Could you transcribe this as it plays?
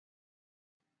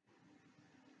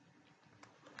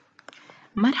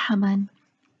مرحبا.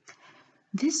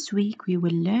 This week we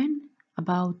will learn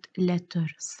about letter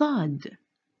Saad.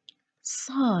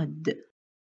 Saad.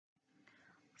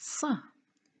 Sa.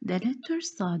 The letter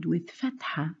Saad with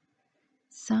fatha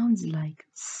sounds like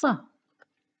sa.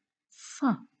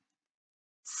 Sa.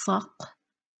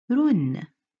 Saqrun.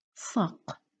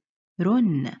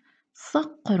 Saqrun.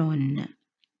 Saqrun.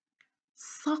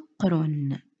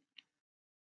 Saqrun.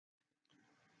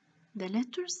 The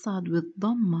letter Saad with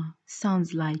dhamma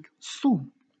sounds like su.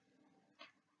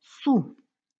 Su.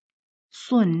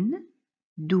 Sun.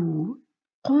 Du.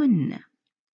 Qun.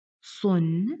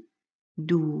 Sun.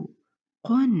 Du.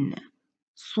 Qun.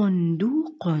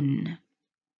 صندوق.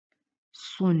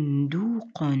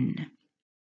 صندوق.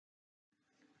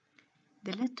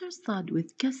 The letter Sad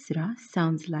with kasra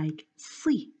sounds like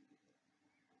si.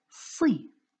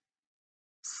 Si.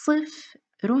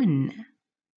 صفر.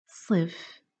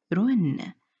 صفر.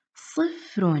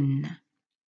 صفر.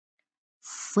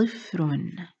 صفر.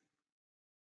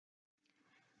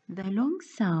 The long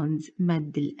sounds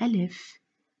مد الألف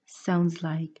sounds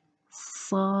like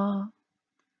صا.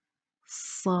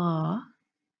 صا.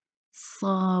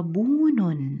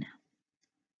 صابون.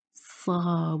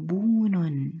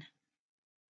 صابون.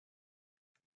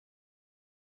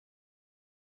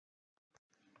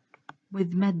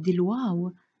 With مد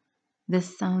الواو, the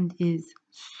sound is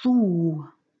صو.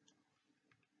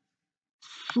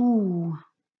 صو.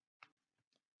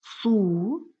 صو.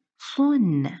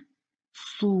 صن.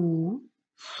 صو.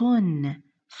 صن.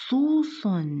 صوص.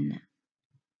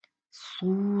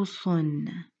 صوص.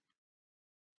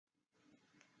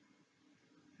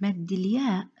 مد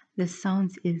الياء, the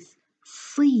sound is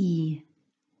صي.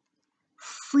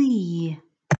 صي.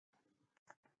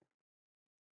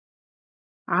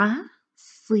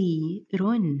 عصير.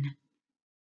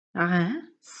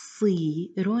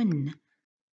 عصير.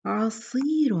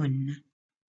 عصير.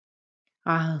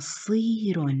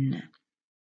 عصير.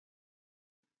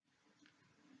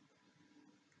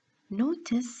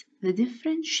 Notice the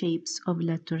different shapes of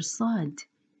letter Sad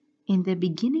in the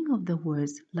beginning of the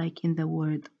words, like in the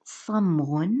word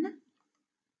صمغ.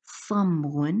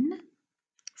 صمغ.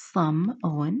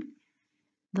 صمغ.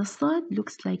 The Sad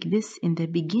looks like this in the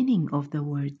beginning of the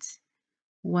words,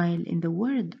 while in the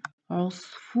word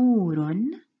عصفور.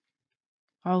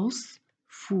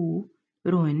 عصفور.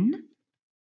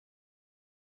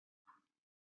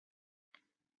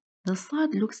 The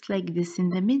Sad looks like this in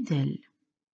the middle,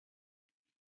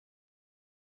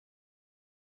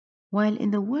 while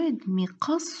in the word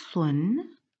مقص.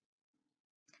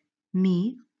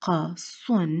 مقص.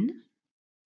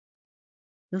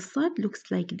 The Sad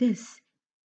looks like this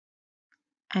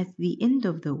at the end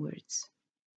of the words.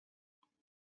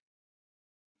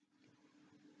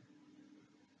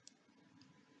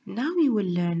 Now we will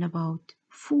learn about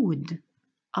food.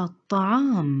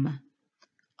 الطعام.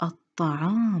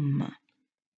 الطعام.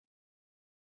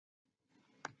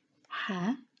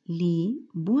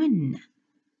 حليب.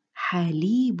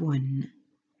 حليب.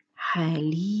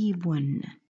 حليب.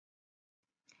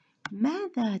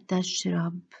 ماذا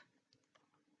تشرب؟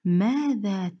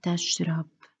 ماذا تشرب؟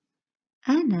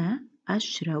 أنا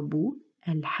أشرب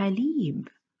الحليب.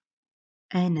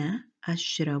 أنا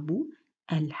أشرب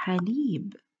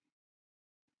الحليب.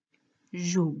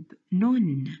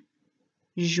 جبن.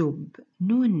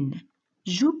 جبن.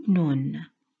 جبن.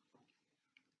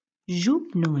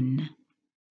 جبن.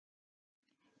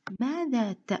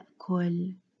 ماذا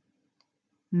تأكل؟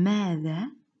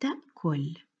 ماذا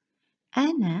تأكل؟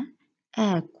 أنا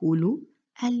آكل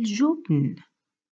الجبن.